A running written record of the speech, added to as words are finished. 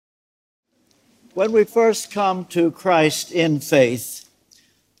When we first come to Christ in faith,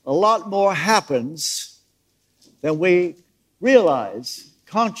 a lot more happens than we realize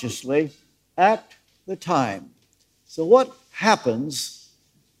consciously at the time. So what happens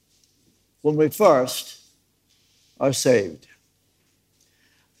when we first are saved?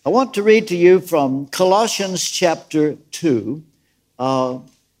 I want to read to you from Colossians chapter 2,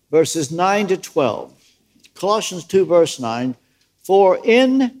 verses 9 to 12. Colossians 2, verse 9, "For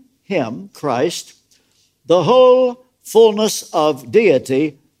in him, Christ, the whole fullness of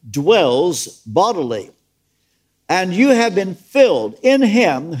deity dwells bodily, and you have been filled in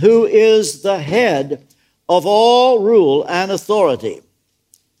him who is the head of all rule and authority.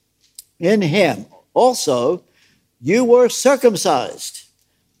 In him also you were circumcised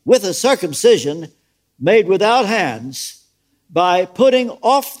with a circumcision made without hands, by putting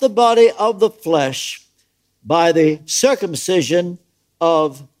off the body of the flesh by the circumcision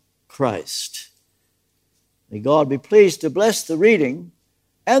of Christ." May God be pleased to bless the reading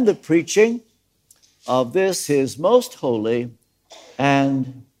and the preaching of this, his most holy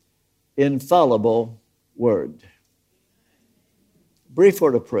and infallible word. Brief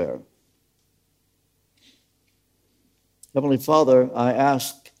word of prayer. Heavenly Father, I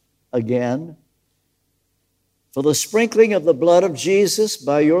ask again for the sprinkling of the blood of Jesus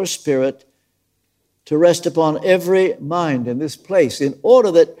by your Spirit to rest upon every mind in this place, in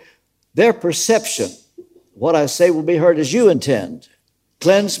order that their perception, what I say, will be heard as you intend.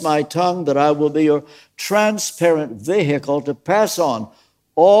 Cleanse my tongue that I will be your transparent vehicle to pass on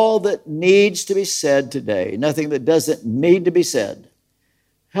all that needs to be said today, nothing that doesn't need to be said.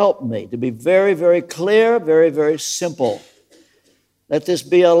 Help me to be very, very clear, very, very simple. Let this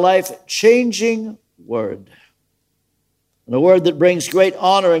be a life-changing word, and a word that brings great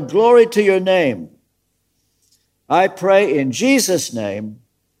honor and glory to your name. I pray in Jesus' name,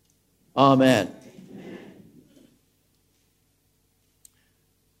 amen.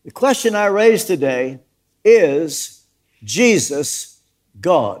 The question I raise today is Jesus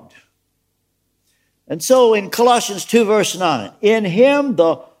God? And so in Colossians 2, verse 9, in him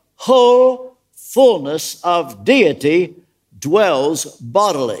the whole fullness of deity dwells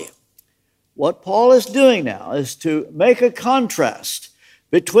bodily. What Paul is doing now is to make a contrast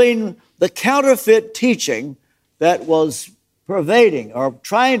between the counterfeit teaching that was pervading or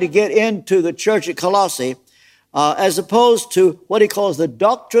trying to get into the church at Colossae, as opposed to what he calls the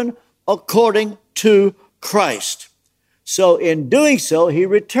doctrine according to Christ. So in doing so, he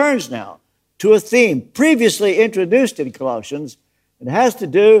returns now to a theme previously introduced in Colossians. It has to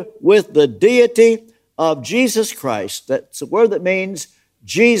do with the deity of Jesus Christ. That's a word that means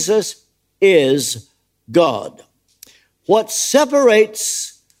Jesus is God. What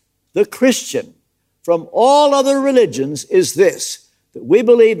separates the Christian from all other religions is this, that we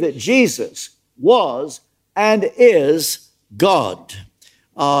believe that Jesus was and is God.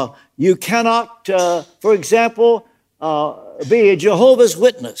 You cannot, for example, be a Jehovah's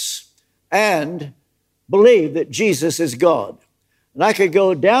Witness and believe that Jesus is God. And I could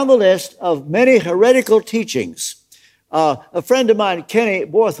go down the list of many heretical teachings. A friend of mine, Kenny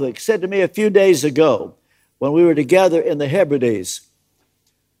Borthwick, said to me a few days ago when we were together in the Hebrides,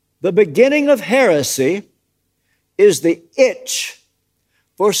 the beginning of heresy is the itch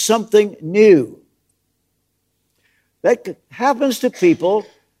for something new. That happens to people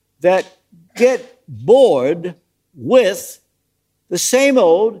that get bored with the same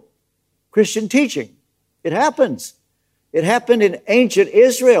old Christian teaching. It happens. It happened in ancient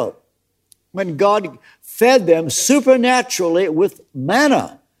Israel when God fed them supernaturally with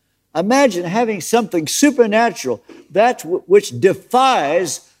manna. Imagine having something supernatural, that which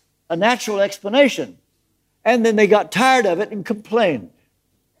defies a natural explanation. And then they got tired of it and complained.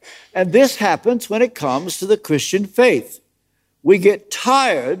 And this happens when it comes to the Christian faith. We get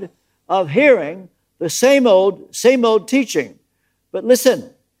tired of hearing the same old teaching. But listen,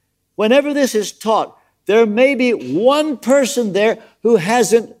 whenever this is taught, there may be one person there who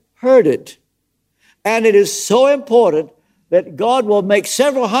hasn't heard it. And it is so important that God will make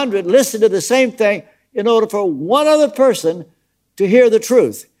several hundred listen to the same thing in order for one other person to hear the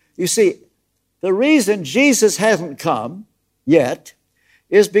truth. You see, the reason Jesus hasn't come yet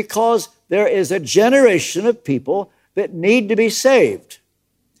is because there is a generation of people that need to be saved.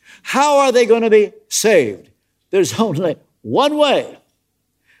 How are they going to be saved? There's only one way,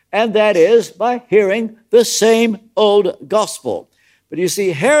 and that is by hearing the same old gospel. But you see,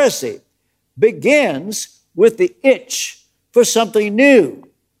 heresy begins with the itch for something new,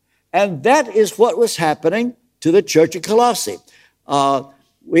 and that is what was happening to the church of Colossae.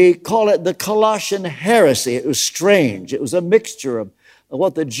 We call it the Colossian heresy. It was strange. It was a mixture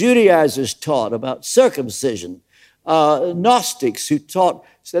what the Judaizers taught about circumcision. Gnostics who taught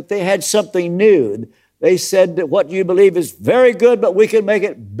that they had something new. They said that what you believe is very good, but we can make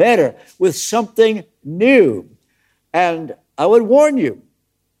it better with something new. And I would warn you,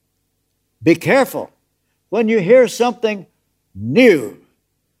 be careful when you hear something new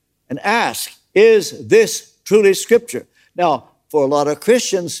and ask, is this truly Scripture? Now, for a lot of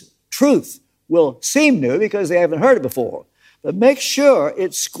Christians, truth will seem new because they haven't heard it before. But make sure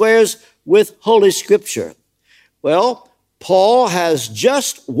it squares with Holy Scripture. Well, Paul has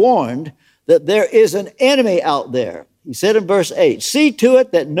just warned that there is an enemy out there. He said in verse 8, see to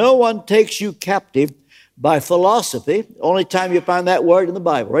it that no one takes you captive by philosophy. Only time you find that word in the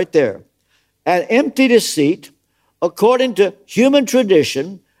Bible, right there. And empty deceit, according to human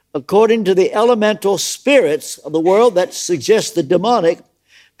tradition, according to the elemental spirits of the world that suggest the demonic,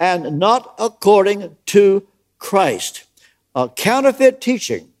 and not according to Christ. Counterfeit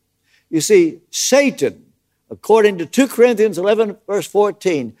teaching. You see, Satan, according to 2 Corinthians 11, verse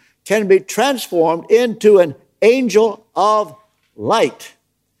 14, can be transformed into an angel of light.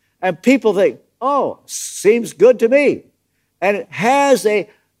 And people think, oh, seems good to me. And it has an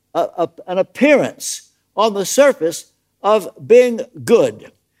appearance on the surface of being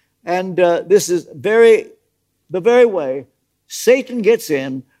good. And this is the very way Satan gets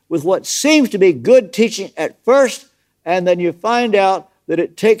in with what seems to be good teaching at first, and then you find out that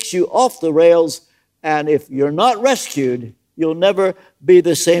it takes you off the rails, and if you're not rescued, you'll never be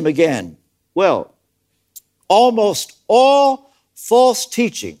the same again. Well, almost all false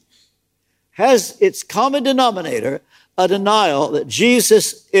teaching has its common denominator a denial that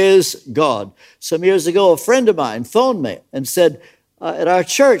Jesus is God. Some years ago, a friend of mine phoned me and said, at our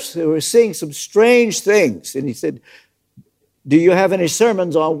church, they were seeing some strange things. And he said, do you have any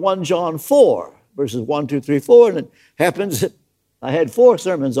sermons on 1 John 4, verses 1, 2, 3, 4? And it happens that I had 4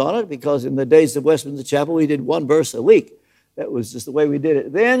 sermons on it because in the days of Westminster Chapel, we did 1 verse a week. That was just the way we did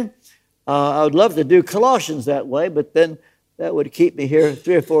it then. I would love to do Colossians that way, but then that would keep me here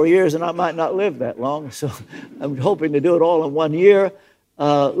 3 or 4 years, and I might not live that long. So I'm hoping to do it all in 1 year.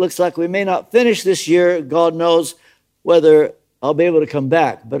 Looks like we may not finish this year. God knows whether I'll be able to come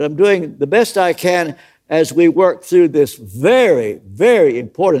back. But I'm doing the best I can as we work through this very, very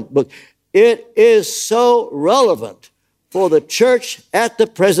important book. It is so relevant for the church at the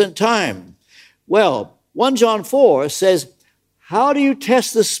present time. Well, 1 John 4 says, how do you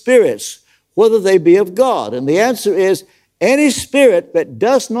test the spirits, whether they be of God? And the answer is, any spirit that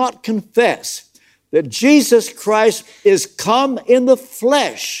does not confess that Jesus Christ is come in the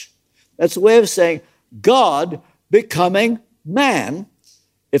flesh. That's a way of saying God becoming man.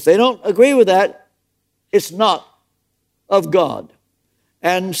 If they don't agree with that, it's not of God.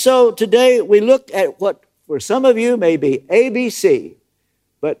 And so today we look at what for some of you may be ABC,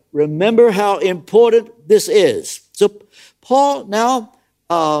 but remember how important this is. So Paul now,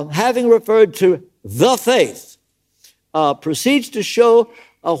 having referred to the faith, proceeds to show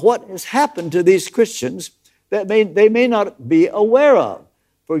what has happened to these Christians that they may not be aware of.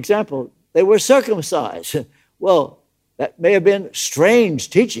 For example, they were circumcised. Well, that may have been strange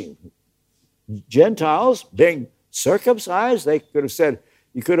teaching. Gentiles being circumcised, they could have said,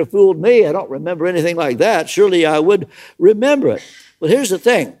 you could have fooled me. I don't remember anything like that. Surely I would remember it. But here's the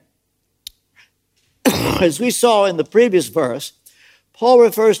thing. As we saw in the previous verse, Paul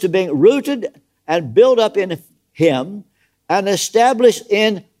refers to being rooted and built up in him and established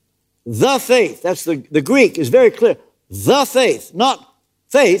in the faith. That's the Greek is very clear. The faith, not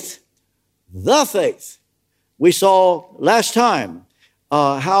faith, the faith. We saw last time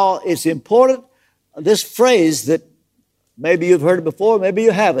how it's important, this phrase that maybe you've heard it before, maybe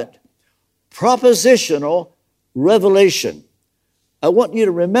you haven't. Propositional revelation. I want you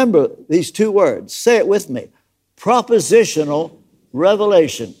to remember these 2 words. Say it with me. Propositional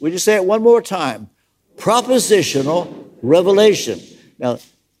revelation. Would you say it one more time? Propositional revelation. Now,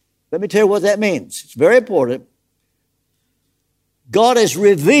 let me tell you what that means. It's very important. God has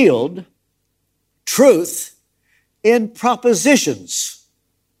revealed truth in propositions,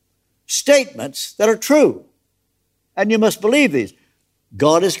 statements that are true. And you must believe these.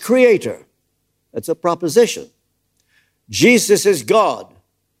 God is creator. That's a proposition. Jesus is God.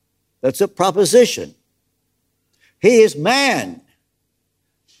 That's a proposition. He is man.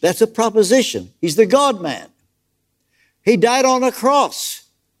 That's a proposition. He's the God-man. He died on a cross.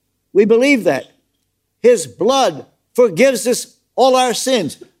 We believe that. His blood forgives us all our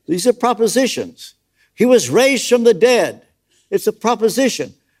sins. These are propositions. He was raised from the dead. It's a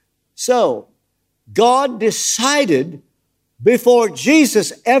proposition. So, God decided before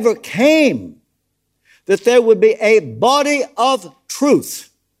Jesus ever came that there would be a body of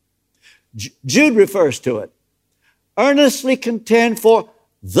truth. Jude refers to it. Earnestly contend for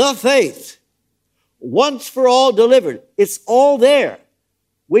the faith, once for all delivered. It's all there.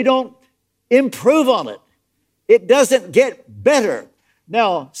 We don't improve on it. It doesn't get better.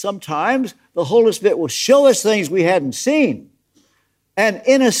 Now, sometimes the Holy Spirit will show us things we hadn't seen. And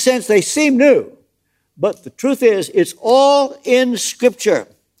in a sense, they seem new. But the truth is, it's all in Scripture.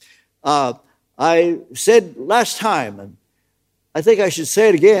 I said last time, and I think I should say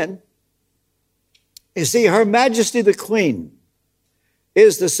it again, you see, Her Majesty the Queen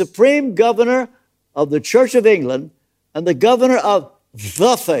is the supreme governor of the Church of England and the governor of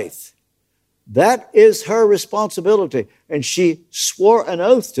the faith. That is her responsibility, and she swore an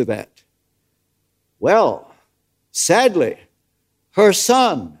oath to that. Well, sadly, her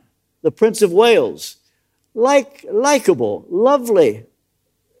son, the Prince of Wales, likable, lovely,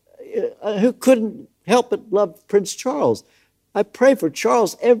 who couldn't help but love Prince Charles. I pray for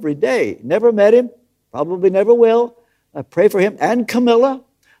Charles every day. Never met him, probably never will. I pray for him and Camilla.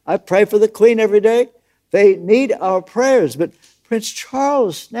 I pray for the Queen every day. They need our prayers. But Prince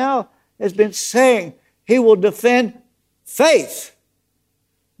Charles now has been saying he will defend faith,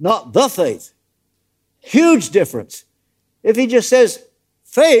 not the faith. Huge difference. If he just says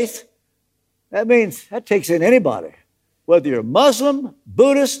faith, that means that takes in anybody. Whether you're Muslim,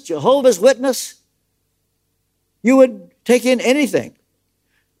 Buddhist, Jehovah's Witness, you would take in anything.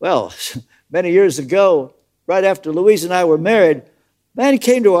 Well, many years ago, right after Louise and I were married, a man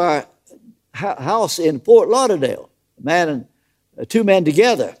came to our house in Fort Lauderdale, a man and two men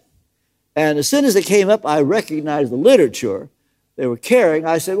together. And as soon as they came up, I recognized the literature they were carrying.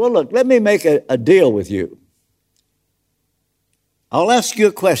 I said, well, look, let me make a deal with you. I'll ask you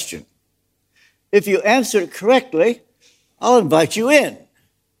a question. If you answer it correctly, I'll invite you in.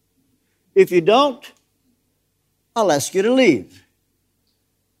 If you don't, I'll ask you to leave.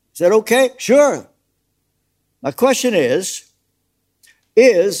 Is that okay? Sure. My question is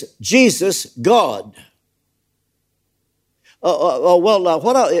Jesus God?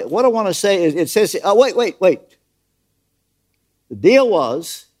 What I want to say is, it says, wait. The deal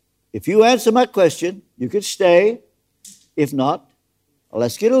was, if you answer my question, you could stay. If not, I'll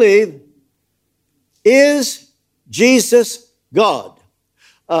ask you to leave. Is Jesus God?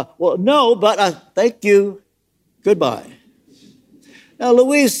 Well, no, but thank you. Goodbye. Now,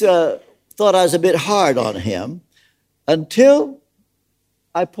 Louise thought I was a bit hard on him until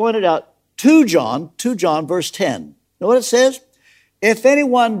I pointed out 2 John verse 10. You know what it says? If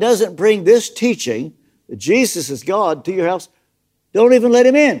anyone doesn't bring this teaching, that Jesus is God, to your house, don't even let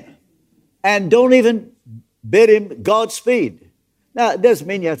him in. And don't even bid him Godspeed. Now, it doesn't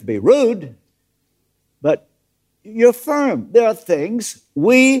mean you have to be rude, but you're firm. There are things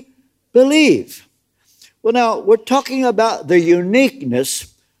we believe. Well, now, we're talking about the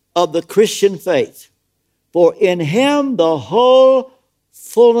uniqueness of the Christian faith. For in him the whole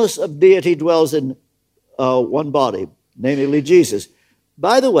fullness of deity dwells in one body, namely Jesus.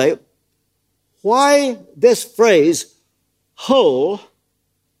 By the way, why this phrase, whole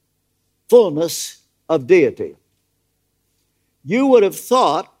fullness of deity? You would have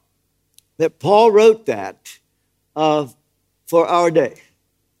thought that Paul wrote that for our day.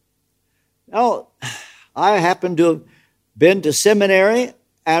 Now, I happen to have been to seminary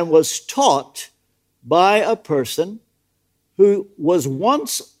and was taught by a person who was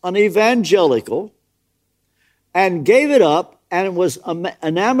once an evangelical and gave it up and was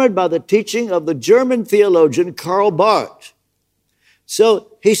enamored by the teaching of the German theologian Karl Barth.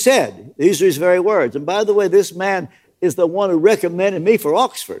 So he said, these are his very words. And by the way, this man is the one who recommended me for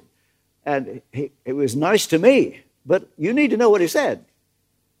Oxford. And it was nice to me, but you need to know what he said.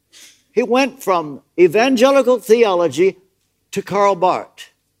 He went from evangelical theology to Karl Barth.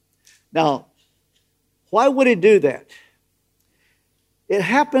 Now, why would he do that? It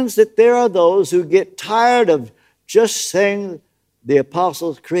happens that there are those who get tired of just saying the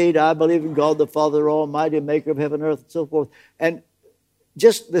Apostles' Creed, I believe in God the Father Almighty, maker of heaven and earth, and so forth, and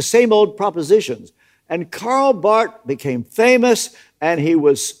just the same old propositions. And Karl Barth became famous, and he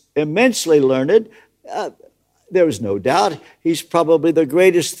was immensely learned. There is no doubt he's probably the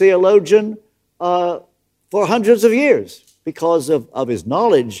greatest theologian for hundreds of years because of his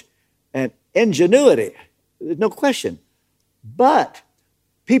knowledge and ingenuity. There's no question. But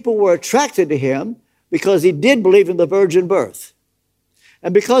people were attracted to him because he did believe in the virgin birth.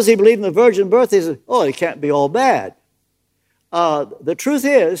 And because he believed in the virgin birth, they said, oh, it can't be all bad. The truth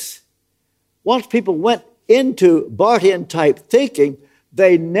is, once people went into Barthian type thinking,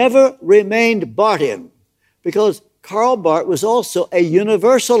 they never remained Barthian, because Karl Barth was also a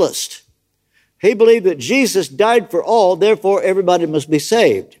universalist. He believed that Jesus died for all, therefore everybody must be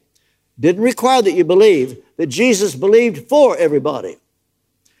saved. Didn't require that you believe that Jesus believed for everybody.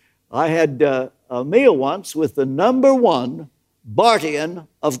 I had a meal once with the number one Bartian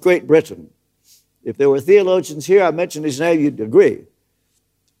of Great Britain. If there were theologians here, I mentioned his name, you'd agree.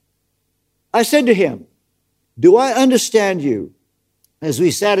 I said to him, do I understand you, as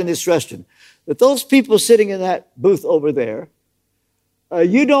we sat in this restaurant, that those people sitting in that booth over there,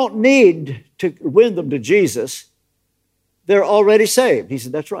 you don't need to win them to Jesus. They're already saved. He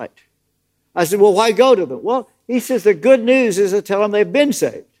said, that's right. I said, well, why go to them? Well, he says, the good news is to tell them they've been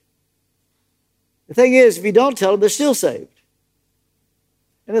saved. The thing is, if you don't tell them, they're still saved.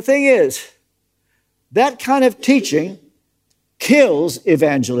 And the thing is, that kind of teaching kills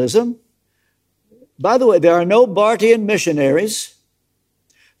evangelism. By the way, there are no Bartian missionaries.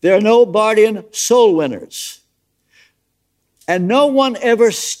 There are no Bartian soul winners. And no one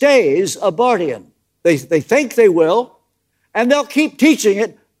ever stays a Bartian. They think they will, and they'll keep teaching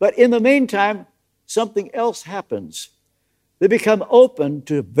it, but in the meantime, something else happens. They become open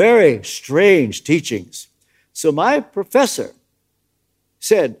to very strange teachings. So my professor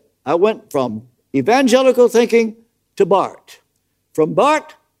said, I went from evangelical thinking to Barth, from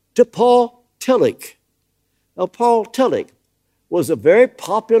Barth to Paul Tillich. Now, Paul Tillich was a very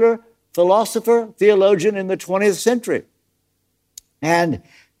popular philosopher, theologian in the 20th century. And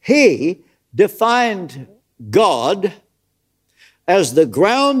he defined God as the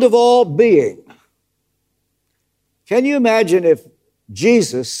ground of all being. Can you imagine if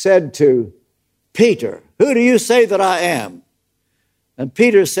Jesus said to Peter, who do you say that I am? And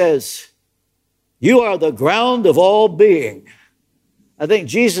Peter says, you are the ground of all being. I think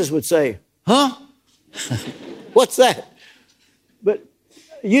Jesus would say, huh? What's that? But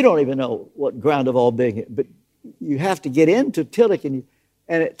you don't even know what ground of all being is. But you have to get into Tillich,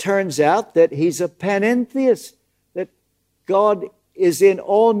 and it turns out that he's a panentheist, that God is in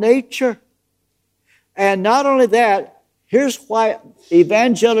all nature. And not only that, here's why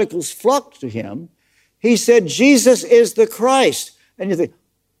evangelicals flocked to him. He said, Jesus is the Christ. And you think,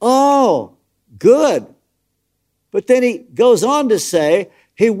 oh, good. But then he goes on to say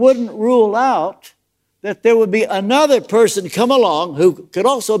he wouldn't rule out that there would be another person come along who could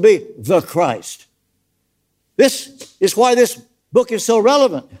also be the Christ. This is why this book is so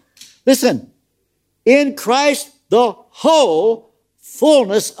relevant. Listen, in Christ, the whole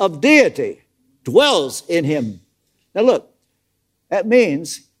fullness of deity dwells in him. Now look, that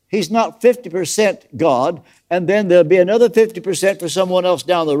means he's not 50% God, and then there'll be another 50% for someone else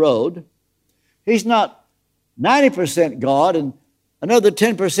down the road. He's not 90% God and another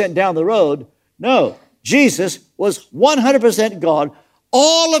 10% down the road. No, Jesus was 100% God.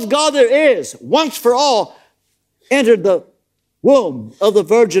 All of God there is, once for all, entered the womb of the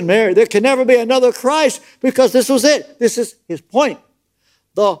Virgin Mary. There can never be another Christ because this was it. This is his point.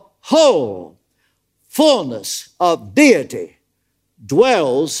 The whole fullness of deity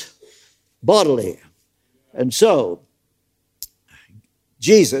dwells bodily. And so,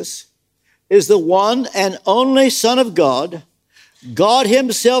 Jesus is the one and only Son of God. God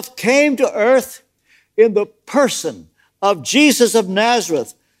himself came to earth in the person of Jesus of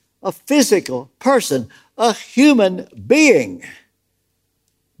Nazareth, a physical person, a human being,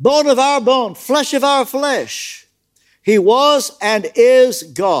 bone of our bone, flesh of our flesh. He was and is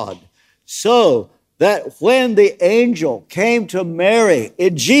God. So that when the angel came to Mary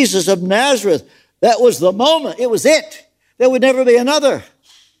in Jesus of Nazareth, that was the moment. It was it. There would never be another.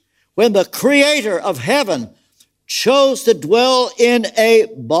 When the Creator of heaven chose to dwell in a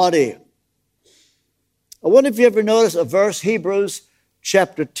body. I wonder if you ever noticed a verse, Hebrews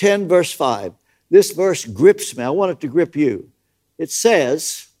chapter 10, verse 5. This verse grips me. I want it to grip you. It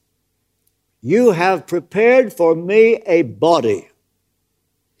says, you have prepared for me a body.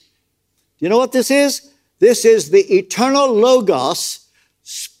 Do you know what this is? This is the eternal Logos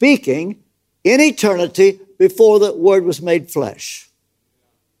speaking in eternity before the Word was made flesh.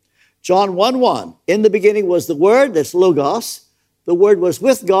 John 1:1, in the beginning was the Word, that's Logos. The Word was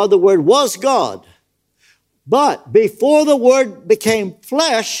with God, the Word was God. But before the Word became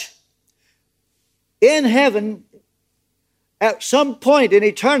flesh, in heaven, at some point in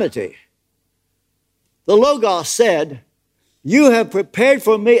eternity, the Logos said, you have prepared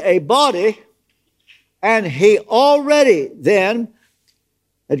for me a body, and he already then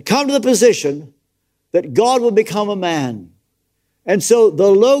had come to the position that God would become a man. And so the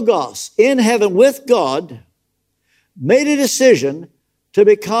Logos in heaven with God made a decision to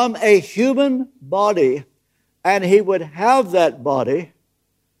become a human body, and he would have that body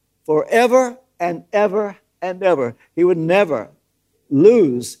forever and ever and ever. He would never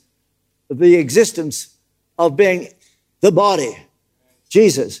lose the existence of being the body,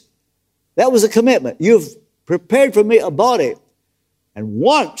 Jesus. That was a commitment. You've prepared for me a body. And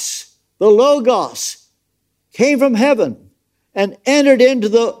once the Logos came from heaven and entered into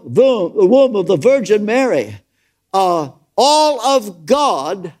the womb of the Virgin Mary, all of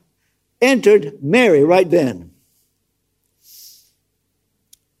God entered Mary right then.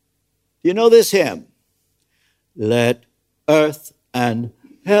 Do you know this hymn? Let earth and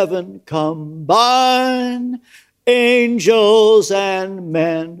heaven combine, angels and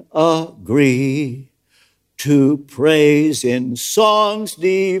men agree to praise in songs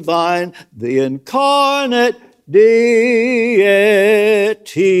divine the incarnate deity.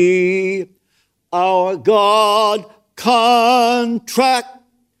 Our God contracted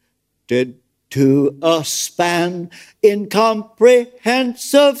to a span,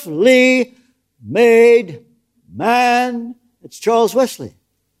 incomprehensively made man. It's Charles Wesley.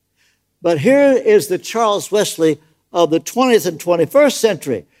 But here is the Charles Wesley of the 20th and 21st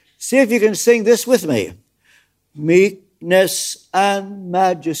century. See if you can sing this with me. Meekness and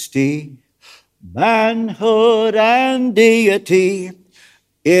majesty, manhood and deity,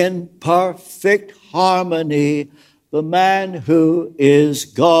 in perfect harmony, the man who is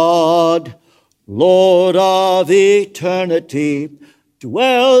God, Lord of eternity,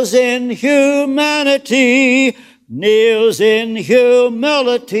 dwells in humanity, kneels in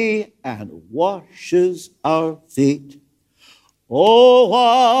humility, and washes our feet. Oh,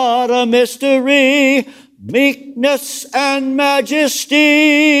 what a mystery, meekness and majesty.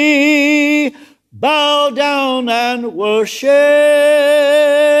 Bow down and worship,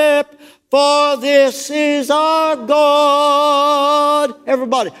 for this is our God.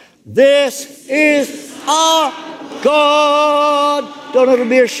 Everybody, this is our God. Don't ever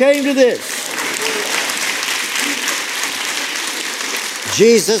be ashamed of this.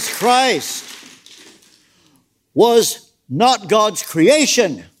 Jesus Christ was not God's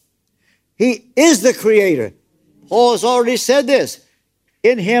creation. He is the creator. Paul has already said this.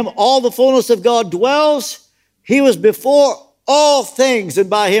 In him all the fullness of God dwells. He was before all things, and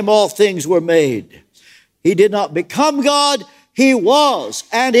by him all things were made. He did not become God. He was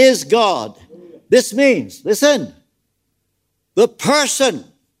and is God. This means, listen, the person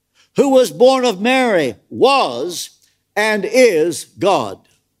who was born of Mary was and is God.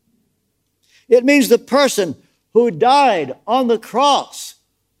 It means the person who died on the cross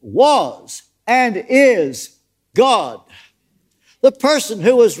was and is God. The person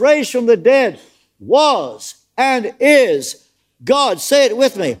who was raised from the dead was and is God. Say it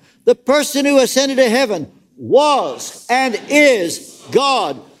with me. The person who ascended to heaven was and is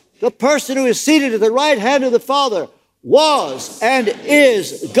God. The person who is seated at the right hand of the Father was and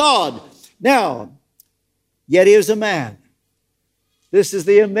is God. Now, yet he is a man. This is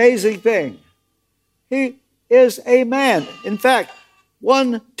the amazing thing. He is a man. In fact,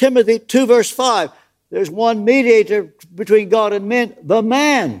 1 Timothy 2 verse 5, there's one mediator between God and men, the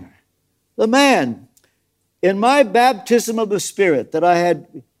man. The man. In my baptism of the Spirit that I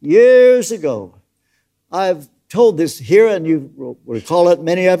had years ago, I've told this here, and you recall it,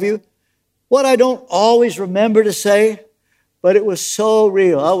 many of you. What I don't always remember to say, but it was so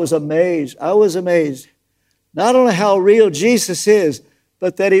real. I was amazed. I was amazed. Not only how real Jesus is,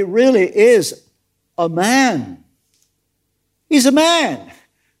 but that he really is a man. He's a man.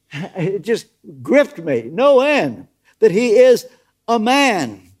 It just gripped me, no end, that he is a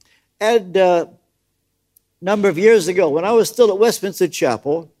man. And a number of years ago, when I was still at Westminster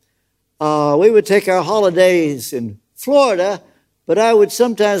Chapel, we would take our holidays in Florida, but I would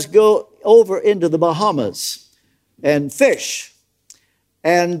sometimes go over into the Bahamas and fish.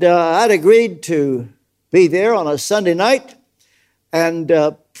 And I'd agreed to be there on a Sunday night and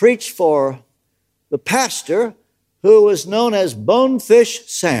preach for the pastor who was known as Bonefish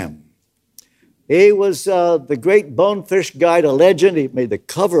Sam. He was the great bonefish guide, a legend. He made the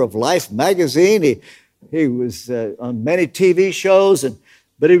cover of Life magazine. He was on many TV shows,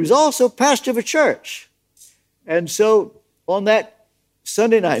 but he was also pastor of a church. And so on that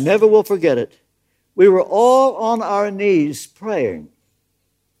Sunday night, never will forget it, we were all on our knees praying.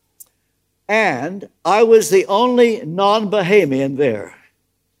 And I was the only non-Bahamian there.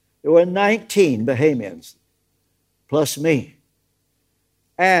 There were 19 Bahamians, plus me.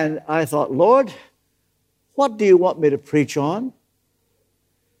 And I thought, Lord, what do you want me to preach on?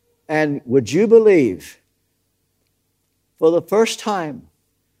 And would you believe, for the first time,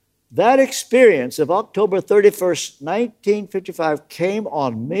 that experience of October 31st, 1955 came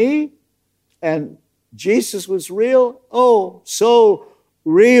on me, and Jesus was real. Oh, so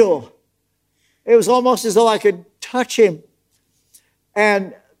real. It was almost as though I could touch him.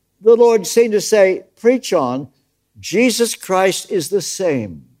 And the Lord seemed to say, preach on, Jesus Christ is the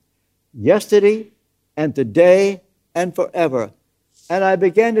same, yesterday and today and forever. And I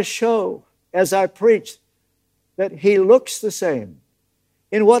began to show, as I preached, that he looks the same.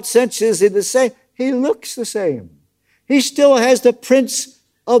 In what sense is he the same? He looks the same. He still has the prints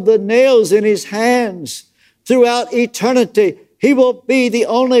of the nails in his hands. Throughout eternity, he will be the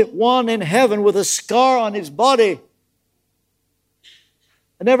only one in heaven with a scar on his body.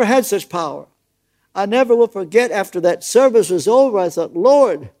 I never had such power. I never will forget, after that service was over, I thought,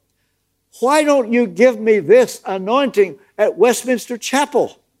 Lord, why don't you give me this anointing at Westminster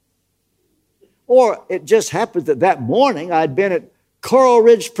Chapel? Or it just happened that morning I'd been at Coral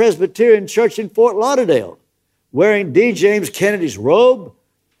Ridge Presbyterian Church in Fort Lauderdale, wearing D. James Kennedy's robe,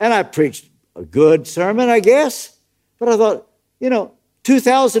 and I preached a good sermon, I guess. But I thought,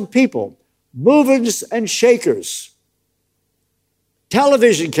 2,000 people, movers and shakers,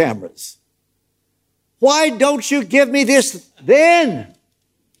 television cameras. Why don't you give me this then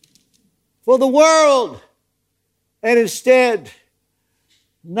for the world? And instead,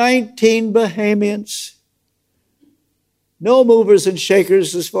 19 Bahamians, no movers and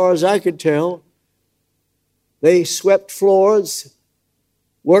shakers as far as I could tell. They swept floors,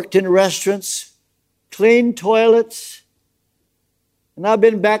 worked in restaurants, cleaned toilets. And I've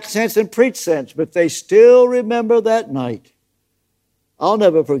been back since and preached since, but they still remember that night. I'll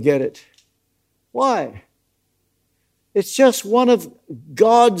never forget it. Why? It's just one of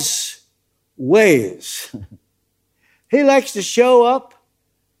God's ways. He likes to show up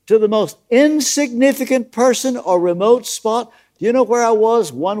to the most insignificant person or remote spot. Do you know where I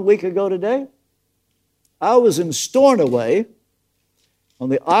was 1 week ago today? I was in Stornoway on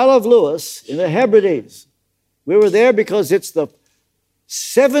the Isle of Lewis in the Hebrides. We were there because it's the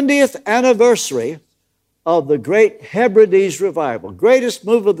 70th anniversary of the great Hebrides revival, greatest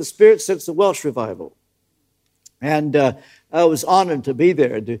move of the Spirit since the Welsh revival. And I was honored to be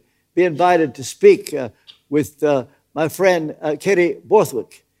there, to be invited to speak with my friend Katie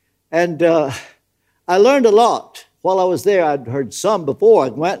Borthwick. And I learned a lot while I was there. I'd heard some before. I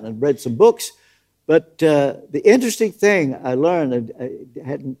went and read some books. But the interesting thing I learned, and I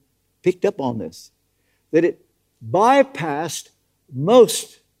hadn't picked up on this, that it bypassed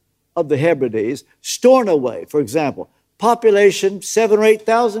most of the Hebrides. Stornoway, for example, population 7,000 or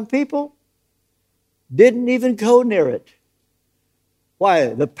 8,000 people, didn't even go near it. Why?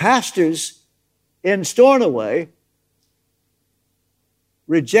 The pastors in Stornoway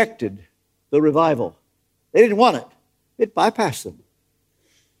rejected the revival. They didn't want it. It bypassed them.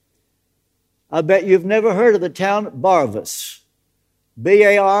 I bet you've never heard of the town Barvas.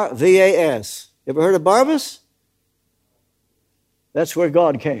 Barvas. Ever heard of Barvas? That's where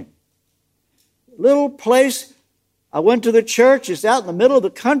God came. Little place. I went to the church. It's out in the middle of the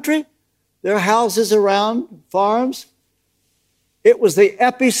country. There are houses around, farms. It was the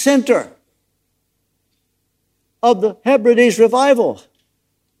epicenter of the Hebrides revival.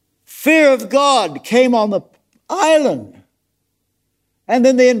 Fear of God came on the island. And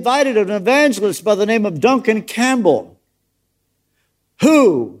then they invited an evangelist by the name of Duncan Campbell,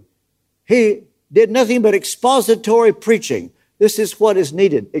 who he did nothing but expository preaching. This is what is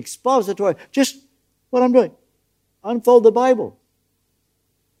needed. Expository. Just what I'm doing. Unfold the Bible.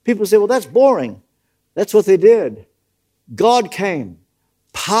 People say, well, that's boring. That's what they did. God came.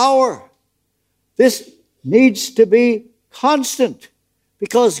 Power. This needs to be constant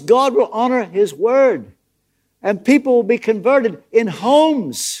because God will honor His word. And people will be converted in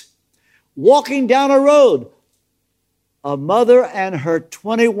homes, walking down a road. A mother and her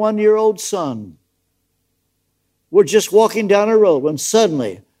 21-year-old son were just walking down a road when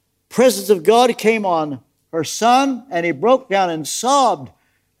suddenly presence of God came on her son, and he broke down and sobbed.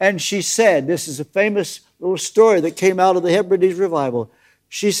 And she said, this is a famous little story that came out of the Hebrides revival.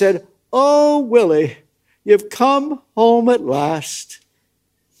 She said, "Oh, Willie, you've come home at last."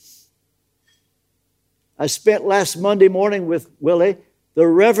 I spent last Monday morning with Willie, the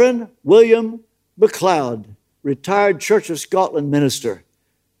Reverend William MacLeod, retired Church of Scotland minister,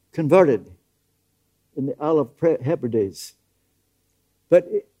 converted in the Isle of Hebrides. But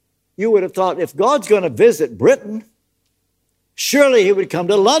you would have thought, if God's going to visit Britain, surely He would come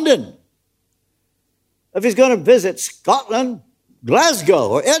to London. If He's going to visit Scotland, Glasgow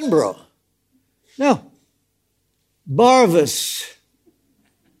or Edinburgh. No. Barvas.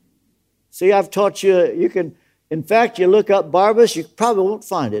 See, I've taught you can, in fact, you look up Barvas, you probably won't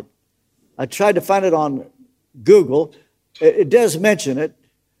find it. I tried to find it on Google. It does mention it.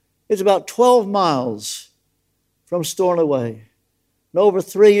 It's about 12 miles from Stornoway. And over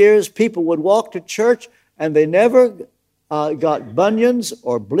 3 years, people would walk to church, and they never, got bunions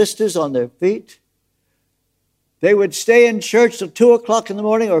or blisters on their feet. They would stay in church till 2 o'clock in the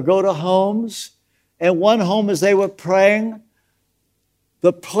morning or go to homes. And one home, as they were praying,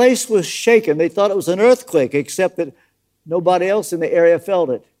 the place was shaken. They thought it was an earthquake, except that nobody else in the area felt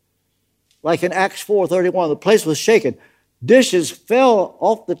it. Like in Acts 4:31, the place was shaken. Dishes fell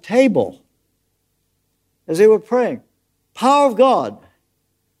off the table as they were praying. Power of God.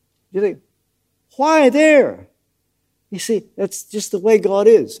 You think, why there? You see, that's just the way God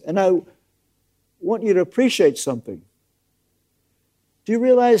is. And I want you to appreciate something. Do you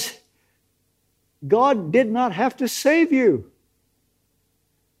realize God did not have to save you?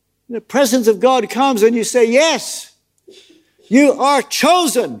 The presence of God comes and you say, yes, you are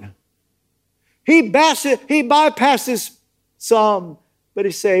chosen. He bypasses some, but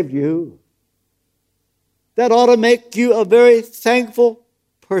He saved you. That ought to make you a very thankful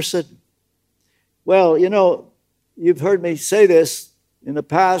person. Well, you know, you've heard me say this in the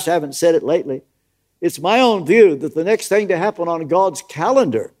past, I haven't said it lately. It's my own view that the next thing to happen on God's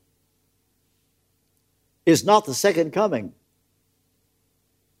calendar is not the second coming,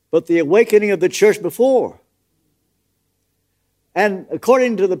 but the awakening of the church before. And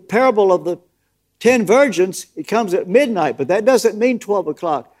according to the parable of the 10 virgins, it comes at midnight, but that doesn't mean 12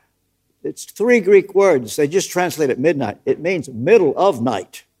 o'clock. It's 3 Greek words. They just translate it midnight. It means middle of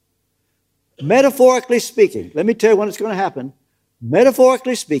night. Metaphorically speaking, let me tell you when it's going to happen.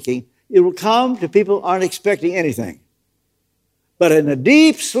 Metaphorically speaking, it will come to people who aren't expecting anything. But in a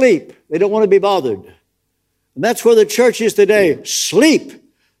deep sleep, they don't want to be bothered. And that's where the church is today. Sleep.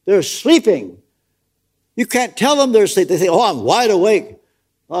 They're sleeping. You can't tell them they're asleep. They think, oh, I'm wide awake.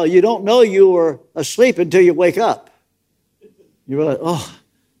 Oh, you don't know you were asleep until you wake up. You realize, oh,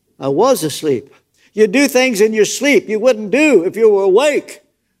 I was asleep. You do things in your sleep you wouldn't do if you were awake.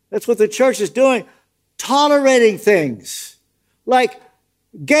 That's what the church is doing. Tolerating things like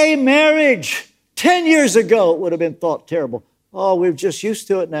gay marriage. 10 years ago, it would have been thought terrible. Oh, we're just used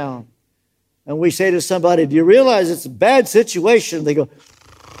to it now. And we say to somebody, do you realize it's a bad situation? They go,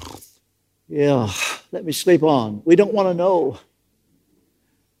 yeah, let me sleep on. We don't want to know.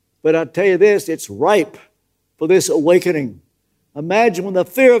 But I'll tell you this, it's ripe for this awakening. Imagine when the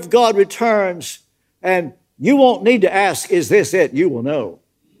fear of God returns and you won't need to ask, is this it? You will know.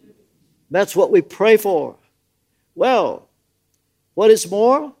 That's what we pray for. Well, what is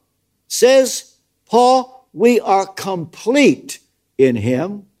more? Says Paul, we are complete in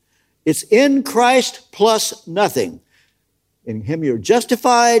Him. It's in Christ plus nothing. In Him you're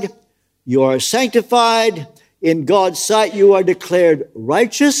justified, you are sanctified. In God's sight you are declared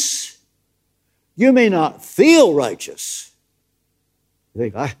righteous. You may not feel righteous. You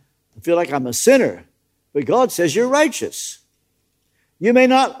think, I feel like I'm a sinner. But God says you're righteous. You may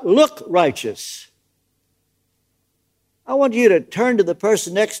not look righteous. I want you to turn to the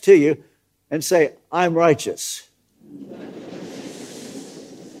person next to you and say, I'm righteous.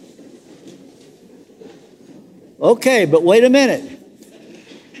 Okay, but wait a minute.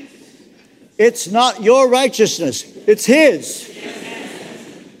 It's not your righteousness. It's His.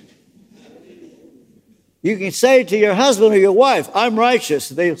 You can say to your husband or your wife, I'm righteous.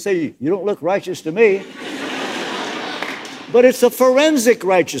 They'll say, you don't look righteous to me. But it's a forensic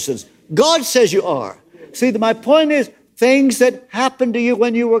righteousness. God says you are. See, my point is, things that happened to you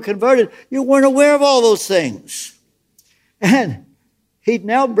when you were converted, you weren't aware of all those things. And he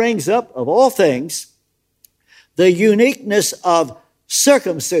now brings up, of all things, the uniqueness of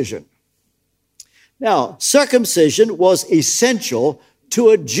circumcision. Now, circumcision was essential to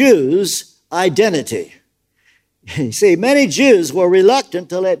a Jew's identity. You see, many Jews were reluctant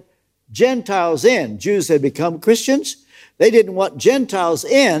to let Gentiles in. Jews had become Christians. They didn't want Gentiles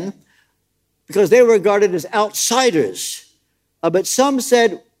in because they were regarded as outsiders. But some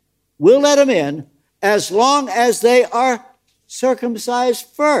said, we'll let them in as long as they are circumcised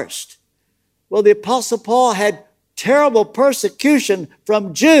first. Well, the Apostle Paul had terrible persecution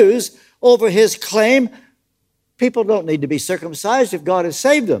from Jews over his claim, people don't need to be circumcised if God has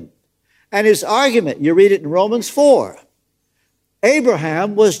saved them. And his argument, you read it in Romans 4.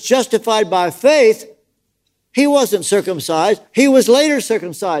 Abraham was justified by faith. He wasn't circumcised. He was later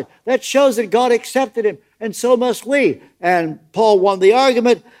circumcised. That shows that God accepted him, and so must we. And Paul won the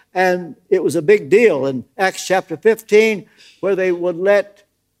argument, and it was a big deal in Acts chapter 15, where they would let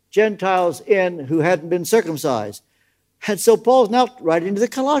Gentiles in who hadn't been circumcised. And so Paul's now writing to the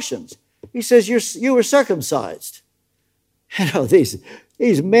Colossians. He says, you were circumcised. You know, these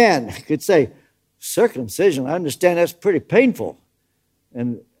men could say, circumcision, I understand that's pretty painful.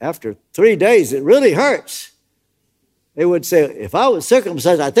 And after 3 days, it really hurts. They would say, if I was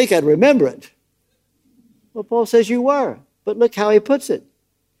circumcised, I think I'd remember it. Well, Paul says you were. But look how he puts it.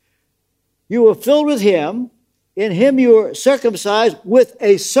 You were filled with him. In him you were circumcised with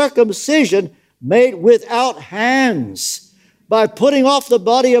a circumcision made without hands, by putting off the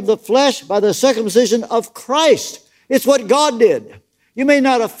body of the flesh by the circumcision of Christ. It's what God did. You may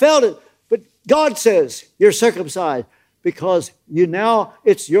not have felt it, but God says you're circumcised because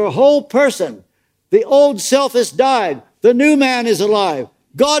it's your whole person. The old self has died. The new man is alive.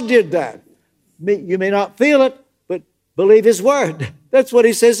 God did that. You may not feel it, but believe his word. That's what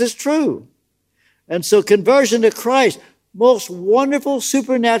he says is true. And so conversion to Christ, most wonderful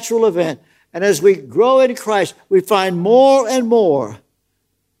supernatural event. And as we grow in Christ, we find more and more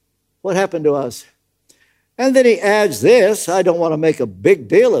what happened to us. And then he adds this. I don't want to make a big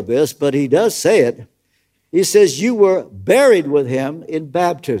deal of this, but he does say it. He says, you were buried with him in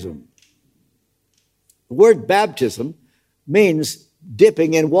baptism. The word baptism means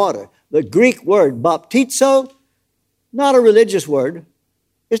dipping in water. The Greek word baptizo, not a religious word.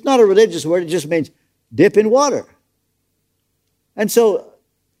 It's not a religious word. It just means dip in water. And so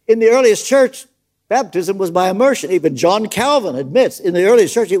in the earliest church, baptism was by immersion. Even John Calvin admits in the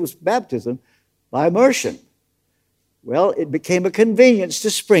earliest church it was baptism by immersion. Well, it became a convenience to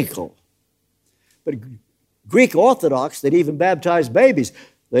sprinkle. But Greek Orthodox, they'd even baptize babies.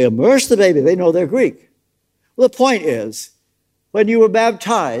 They immerse the baby. They know they're Greek. Well, the point is, when you were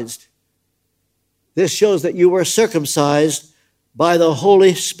baptized, this shows that you were circumcised by the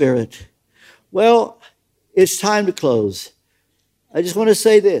Holy Spirit. Well, it's time to close. I just want to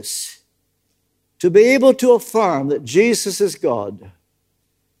say this. To be able to affirm that Jesus is God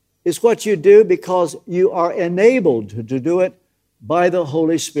is what you do because you are enabled to do it by the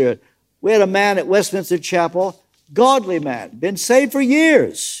Holy Spirit. We had a man at Westminster Chapel, godly man, been saved for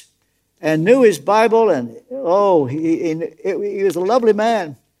years and knew his Bible, and he was a lovely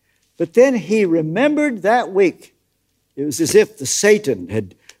man. But then he remembered that week. It was as if the Satan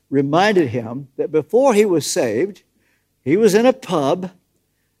had reminded him that before he was saved, he was in a pub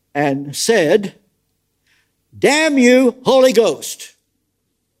and said, "Damn you, Holy Ghost."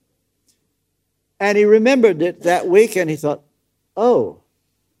 And he remembered it that week and he thought, oh,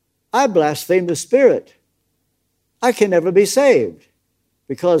 I blasphemed the Spirit. I can never be saved.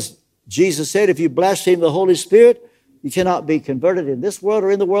 Because Jesus said, if you blaspheme the Holy Spirit, you cannot be converted in this world or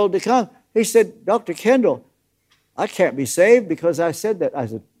in the world to come. He said, Dr. Kendall, I can't be saved because I said that. I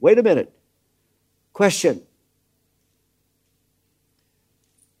said, wait a minute. Question.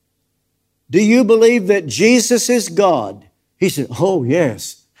 Do you believe that Jesus is God? He said, oh,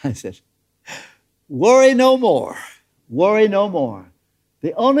 yes. I said, worry no more. Worry no more.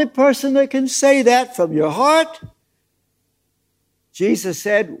 The only person that can say that from your heart, Jesus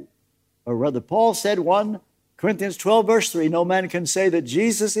said, or rather Paul said, 1 Corinthians 12, verse 3, no man can say that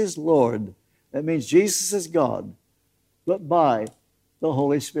Jesus is Lord. That means Jesus is God, but by the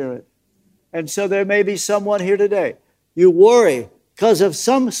Holy Spirit. And so there may be someone here today. You worry because of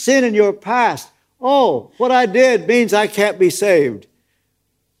some sin in your past. Oh, what I did means I can't be saved.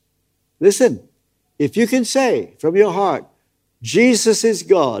 Listen, if you can say from your heart, Jesus is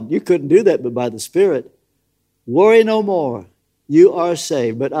God, you couldn't do that but by the Spirit. Worry no more. You are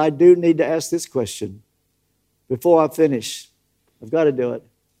saved. But I do need to ask this question before I finish. I've got to do it.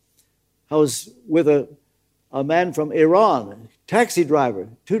 I was with a man from Iran, a taxi driver,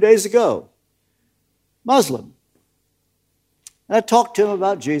 2 days ago, Muslim. And I talked to him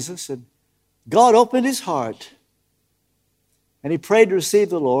about Jesus, and God opened his heart. And he prayed to receive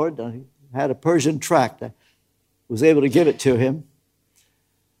the Lord. I had a Persian tract. I was able to give it to him.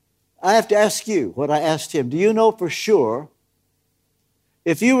 I have to ask you what I asked him. Do you know for sure,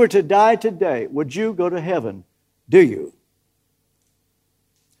 if you were to die today, would you go to heaven? Do you?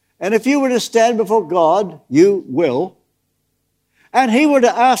 And if you were to stand before God, you will. And he were to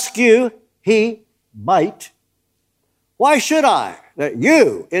ask you, he might, why should I let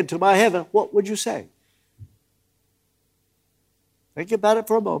you into my heaven? What would you say? Think about it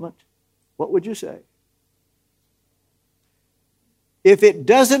for a moment. What would you say? If it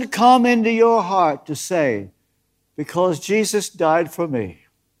doesn't come into your heart to say, because Jesus died for me,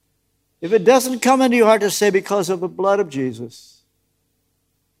 if it doesn't come into your heart to say, because of the blood of Jesus,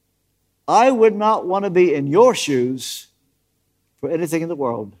 I would not want to be in your shoes for anything in the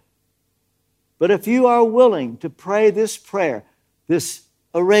world. But if you are willing to pray this prayer, this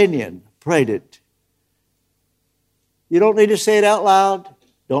Iranian prayed it. You don't need to say it out loud.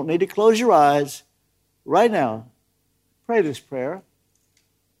 Don't need to close your eyes. Right now, pray this prayer.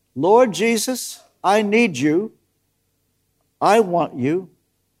 Lord Jesus, I need you. I want you.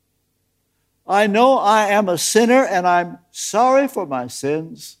 I know I am a sinner and I'm sorry for my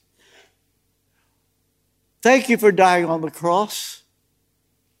sins. Thank you for dying on the cross.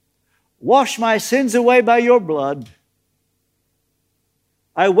 Wash my sins away by your blood.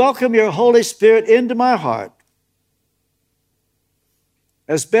 I welcome your Holy Spirit into my heart.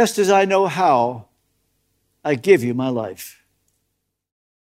 As best as I know how, I give you my life.